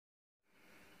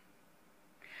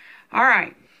All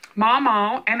right.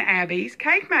 Mama and Abby's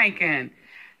cake making.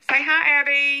 Say hi,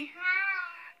 Abby.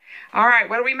 Hi. All right.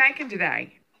 What are we making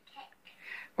today?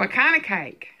 What kind of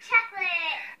cake? Chocolate.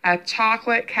 A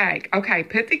chocolate cake. Okay.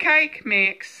 Put the cake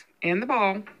mix in the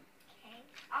bowl. Okay.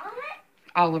 All of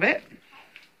it? All of it.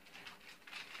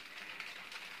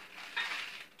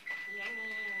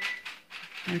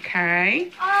 Yummy.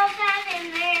 Okay. All that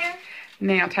in there.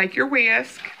 Now take your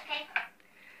whisk Okay.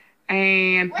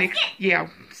 and Whisk mix. it? Yeah.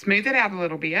 Smooth it out a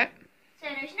little bit. So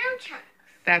there's no chunks.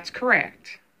 That's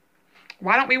correct.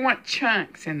 Why don't we want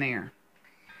chunks in there?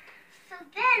 So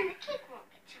then the cake won't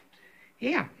get chunky.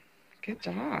 Yeah. Good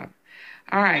job.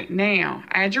 All right. Now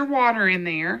add your water in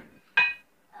there. Is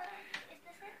this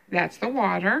it? That's the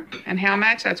water. And how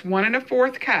much? That's 1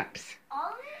 1/4 cups. All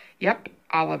of it? Yep,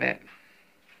 all of it.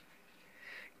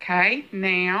 Okay,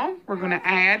 now we're going to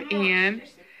add in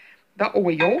the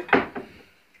oil. Okay.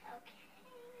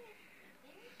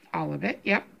 All of it,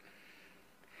 yep.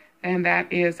 And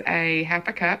that is a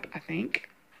 1/2 cup, I think.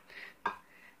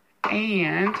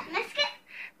 And Whisk it?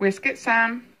 whisk it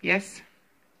some. Yes.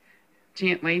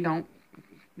 Gently, don't,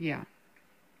 yeah.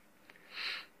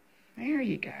 There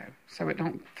you go. So it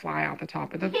don't fly out the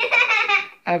top of the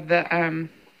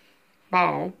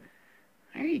ball.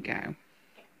 There you go.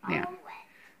 All Now, wet.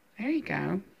 there you go.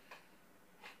 Sounds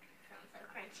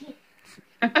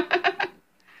so crunchy.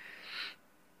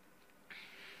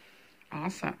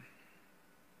 Awesome.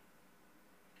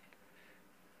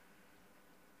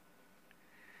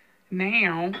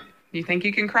 Now, you think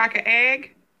you can crack an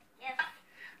egg? Yes.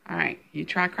 All right, you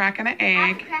try cracking an I've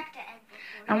egg. cracked an egg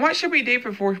before. And what should we do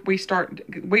before we start?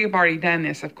 We have already done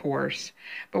this, of course,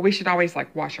 but we should always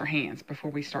like wash our hands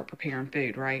before we start preparing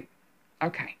food, right?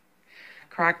 Okay.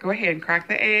 Go ahead and crack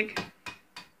the egg.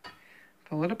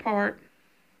 Pull it apart.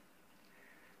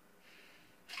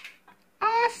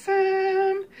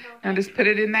 Awesome. Now just put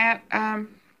it in that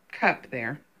cup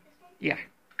there. Yeah.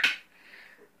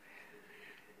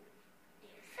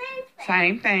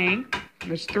 Same thing.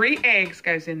 There's 3 eggs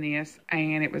goes in this,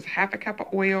 and it was 1/2 cup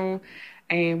of oil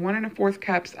and 1 1/4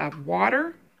 cups of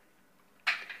water.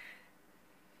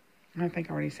 I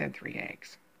think I already said 3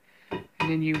 eggs. And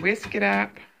then you whisk it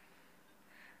up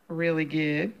really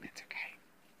good. It's okay.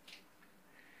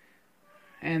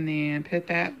 And then put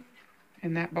that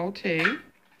in that bowl too.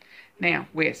 Now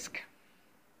whisk.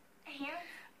 Hands?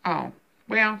 Oh,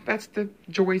 well, that's the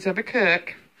joys of a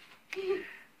cook.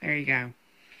 There you go.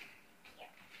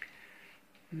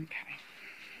 Okay.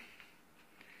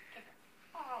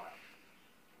 Oh.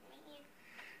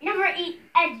 Never eat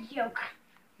egg yolk.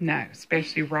 No,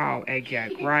 especially raw egg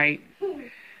yolk, right?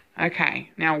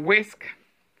 Okay, now whisk.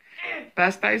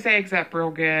 Bust those eggs up real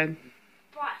good.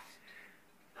 Bust.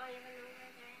 I don't even know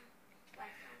where they're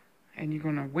at. And you're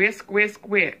going to whisk, whisk,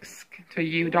 whisk till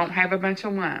you don't have a bunch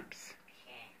of lumps.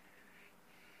 Okay.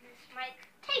 This might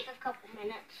take a couple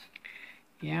minutes.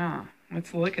 Yeah,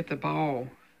 let's look at the bowl.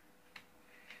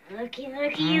 Looky, Oh,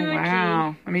 looky, looky.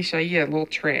 wow. Let me show you a little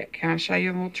trick. Can I show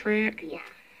you a little trick? Yeah.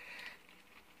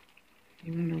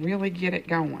 You want to really get it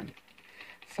going.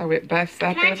 So it busts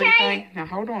up Can I try everything. it? Now,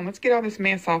 hold on. Let's get all this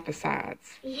mess off the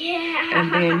sides. Yeah.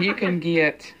 And then you can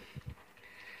get...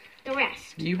 the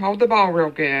rest. You hold the ball real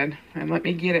good, and let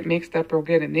me get it mixed up real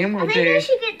good, and then we'll I think do... we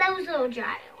should get those little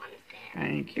dry ones there.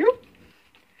 Thank you.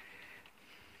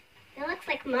 It looks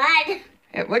like mud.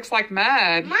 It looks like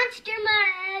mud. Monster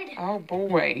mud. Oh,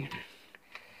 boy.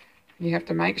 You have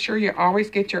to make sure you always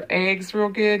get your eggs real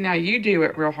good. Now, you do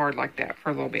it real hard like that for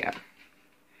a little bit.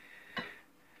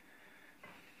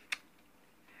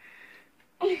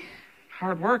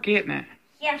 Hard work, isn't it?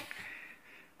 Yes.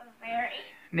 Very.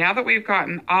 Now that we've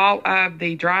gotten all of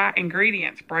the dry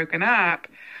ingredients broken up,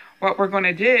 what we're going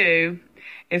to do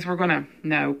is we're going to...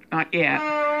 No, not yet.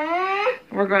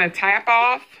 We're going to tap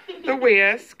off the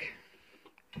whisk,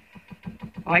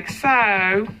 like so.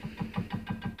 And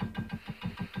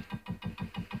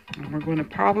we're going to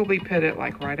probably put it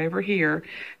like right over here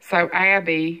so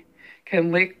Abby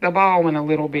can lick the ball in a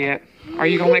little bit. Are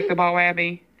you going to lick the ball,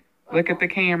 Abby? Look at the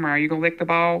camera. Are you going to lick the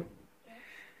ball?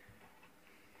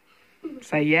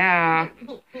 Say yeah.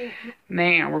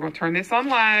 Now, we're going to turn this on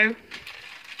low.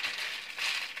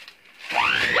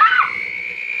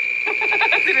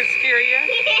 Did it scare you?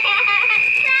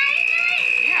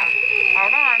 Yeah.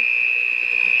 Hold on.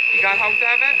 You got hold of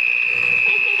it?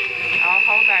 I'll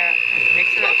hold that. Mix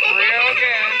it up real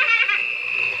good.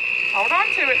 Hold on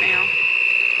to it now.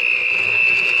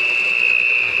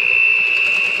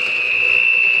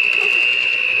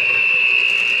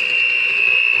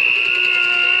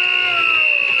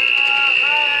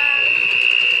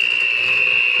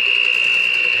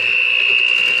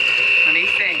 Let me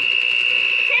see.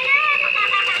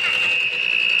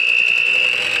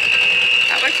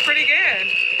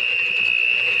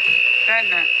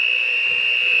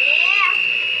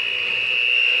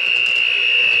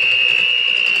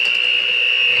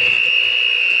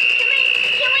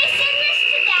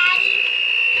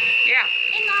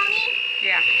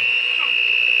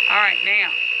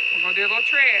 little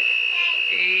trick.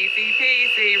 Easy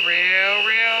peasy,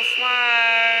 real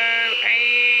slow,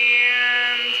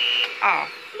 and off.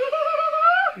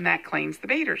 And that cleans the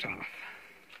beaters off.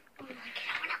 Oh my God,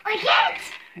 I want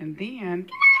to And then,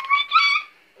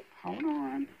 hold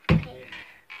on, Okay.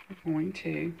 we're going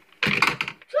to,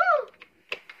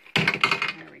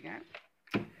 there we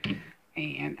go.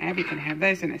 And Abby can have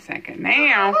those in a second.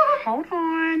 Now, hold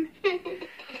on.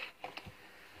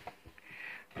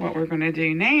 What we're going to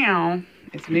do now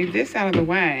is move this out of the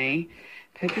way.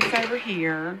 Put this over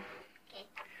here. Okay.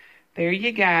 There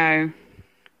you go.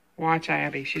 Watch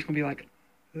Abby. She's going to be like,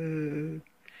 ugh.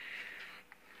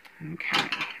 Okay.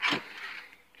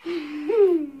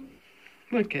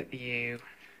 Look at you.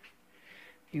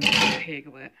 You little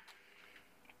piglet.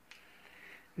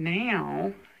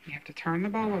 Now, you have to turn the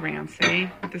bowl around. See?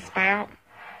 With the spout.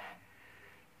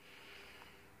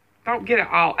 Don't get it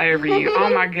all over you.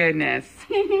 Oh, my goodness.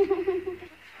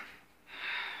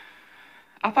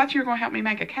 I thought you were going to help me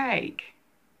make a cake.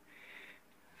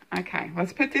 Okay,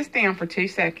 let's put this down for 2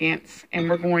 seconds. And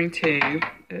we're going to...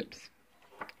 Oops.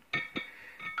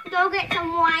 Go get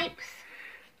some wipes.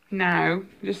 No,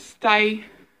 just stay.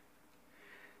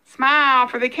 Smile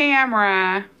for the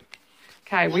camera.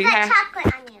 Okay, You got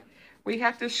chocolate on you. we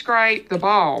have to scrape the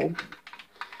bowl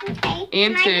Okay. Can I do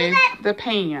into that? the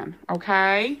pan,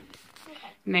 okay? Okay.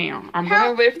 Now, I'm going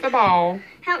to lift the bowl.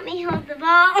 Help me hold the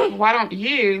ball. Why don't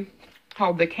you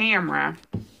hold the camera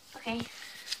Okay.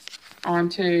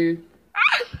 onto,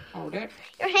 hold it.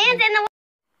 Your hand's in the way.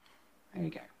 There you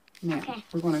go. Now, Okay.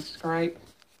 we're going to scrape.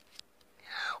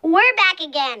 We're back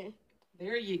again.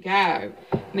 There you go.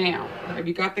 Now, have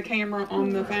you got the camera on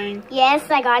the thing? Yes,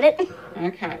 I got it.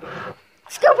 Okay.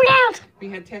 Scoop it out. We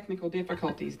had technical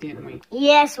difficulties, didn't we?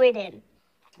 Yes, we did.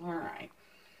 All right.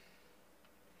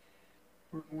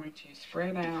 We're going to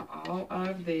spread out all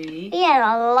of the... We had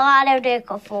a lot of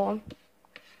nickel.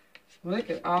 Look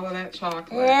at all of that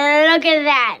chocolate. Look at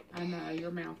that. I know,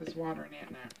 your mouth is watering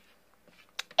it now.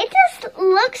 It just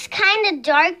looks kind of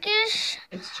darkish.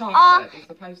 It's chocolate. It's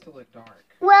supposed to look dark.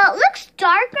 Well, it looks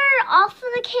darker off of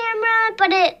the camera,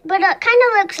 but it kind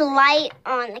of looks light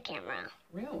on the camera.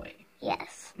 Really?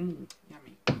 Yes. Yummy.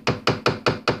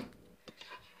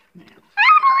 Now,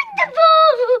 I like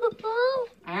the ball.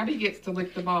 Abby gets to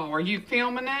lick the ball. Are you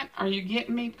filming it? Are you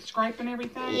getting me scraping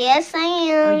everything? Yes,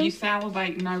 I Or am. are you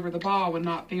salivating over the ball and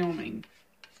not filming?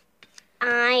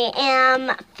 I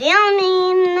am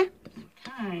filming.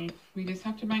 Okay. We just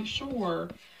have to make sure.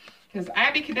 Because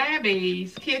Abby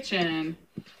Cadabby's kitchen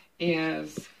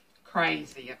is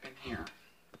crazy up in here.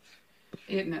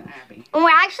 Isn't it, Abby? We're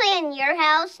actually in your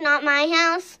house, not my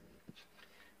house.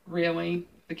 Really?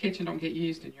 The kitchen don't get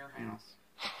used in your house.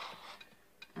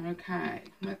 Okay,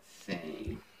 let's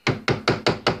see.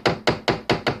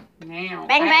 Now,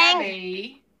 Bang, bang.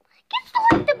 Abby Gets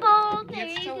to lick the ball. There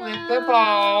gets you to go. lick the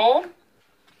ball.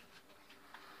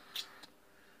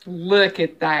 Look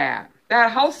at that.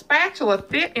 That whole spatula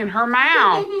fit in her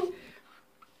mouth.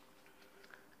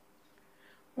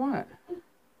 What?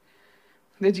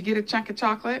 Did you get a chunk of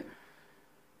chocolate?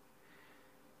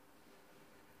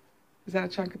 Is that a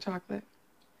chunk of chocolate?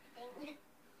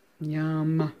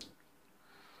 Yum.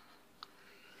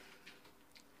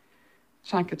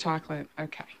 Chunk of chocolate.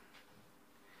 Okay.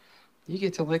 You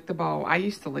get to lick the bowl. I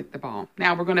used to lick the bowl.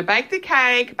 Now we're going to bake the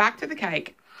cake. Back to the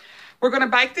cake. We're going to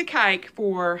bake the cake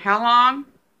for how long?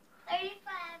 35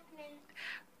 minutes.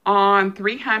 On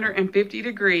 350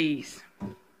 degrees.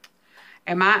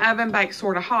 And my oven bakes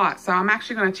sort of hot, so I'm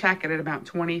actually going to check it at about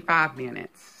 25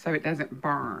 minutes so it doesn't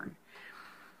burn.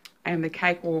 And the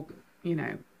cake will, you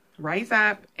know, raise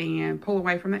up and pull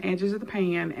away from the edges of the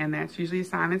pan, and that's usually a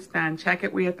sign it's done. Check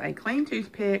it with a clean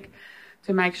toothpick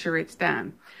to make sure it's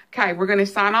done. Okay, we're going to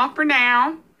sign off for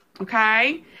now,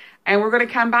 okay? And we're going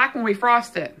to come back when we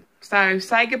frost it. So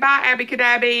say goodbye, Abby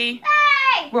Cadabby.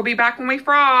 Bye. We'll be back when we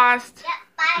frost. Yep,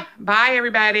 bye. Bye,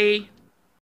 everybody.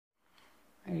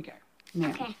 There you go. Now,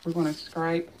 Okay. we're going to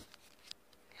scrape.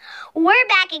 We're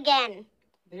back again.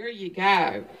 There you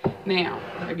go. Now,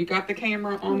 have you got the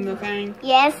camera on the thing?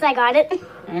 Yes, I got it.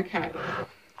 Okay.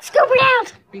 Scoop it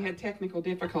out. We had technical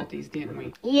difficulties, didn't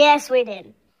we? Yes, we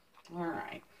did. All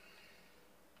right.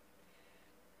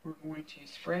 We're going to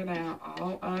spread out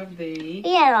all of the...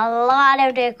 We had a lot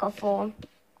of nickel.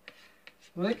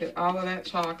 Look at all of that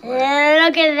chocolate.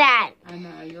 Look at that. I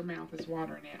know, your mouth is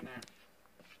watering it now.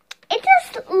 It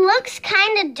just looks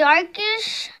kind of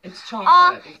darkish. It's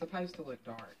chocolate. It's supposed to look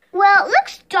dark. Well, it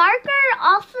looks darker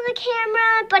off of the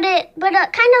camera, but it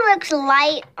kind of looks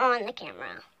light on the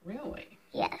camera. Really?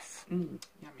 Yes.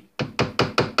 Yummy.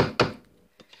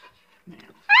 Now,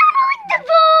 I like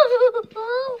the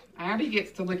ball. Abby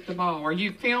gets to lick the ball. Are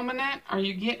you filming it? Are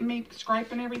you getting me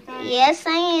scraping everything? Yes,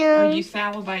 I am. Are you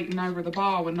salivating over the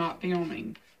ball and not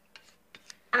filming?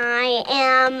 I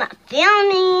am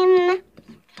filming.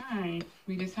 Okay.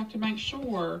 We just have to make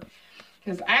sure.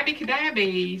 Because Abby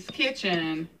Cadabby's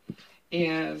kitchen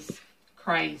is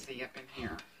crazy up in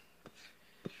here.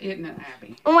 Isn't it,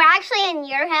 Abby? We're actually in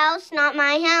your house, not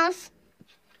my house.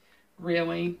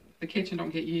 Really? The kitchen don't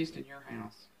get used in your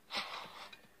house.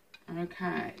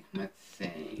 Okay, let's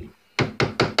see.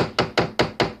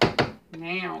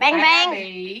 Now, Bang, bang.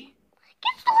 Abby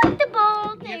Gets to lick the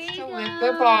ball. gets to lick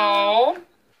the ball.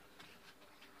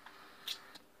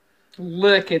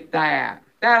 Look at that.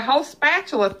 That whole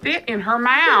spatula fit in her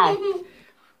mouth.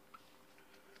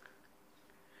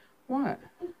 What?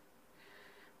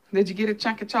 Did you get a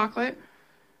chunk of chocolate?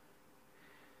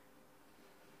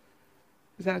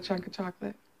 Is that a chunk of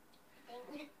chocolate?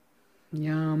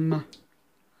 Yum.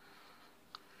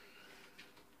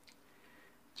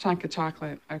 Chunk of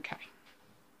chocolate. Okay.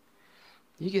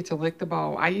 You get to lick the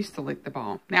ball. I used to lick the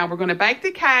ball. Now we're going to bake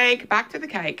the cake. Back to the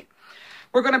cake.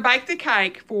 We're going to bake the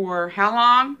cake for how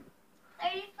long?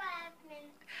 35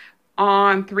 minutes.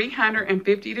 On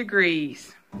 350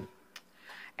 degrees.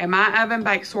 And my oven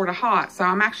bakes sort of hot, so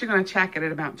I'm actually going to check it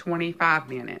at about 25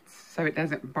 minutes so it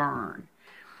doesn't burn.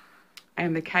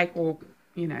 And the cake will,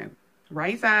 you know,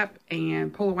 raise up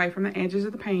and pull away from the edges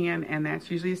of the pan, and that's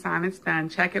usually a sign it's done.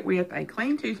 Check it with a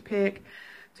clean toothpick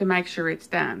to make sure it's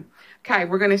done. Okay,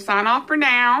 we're going to sign off for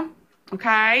now,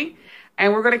 okay?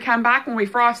 And we're going to come back when we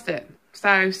frost it.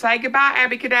 So say goodbye,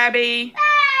 Abby Cadabby.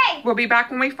 Bye. We'll be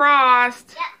back when we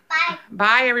frost. Yep, bye.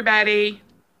 Bye, everybody.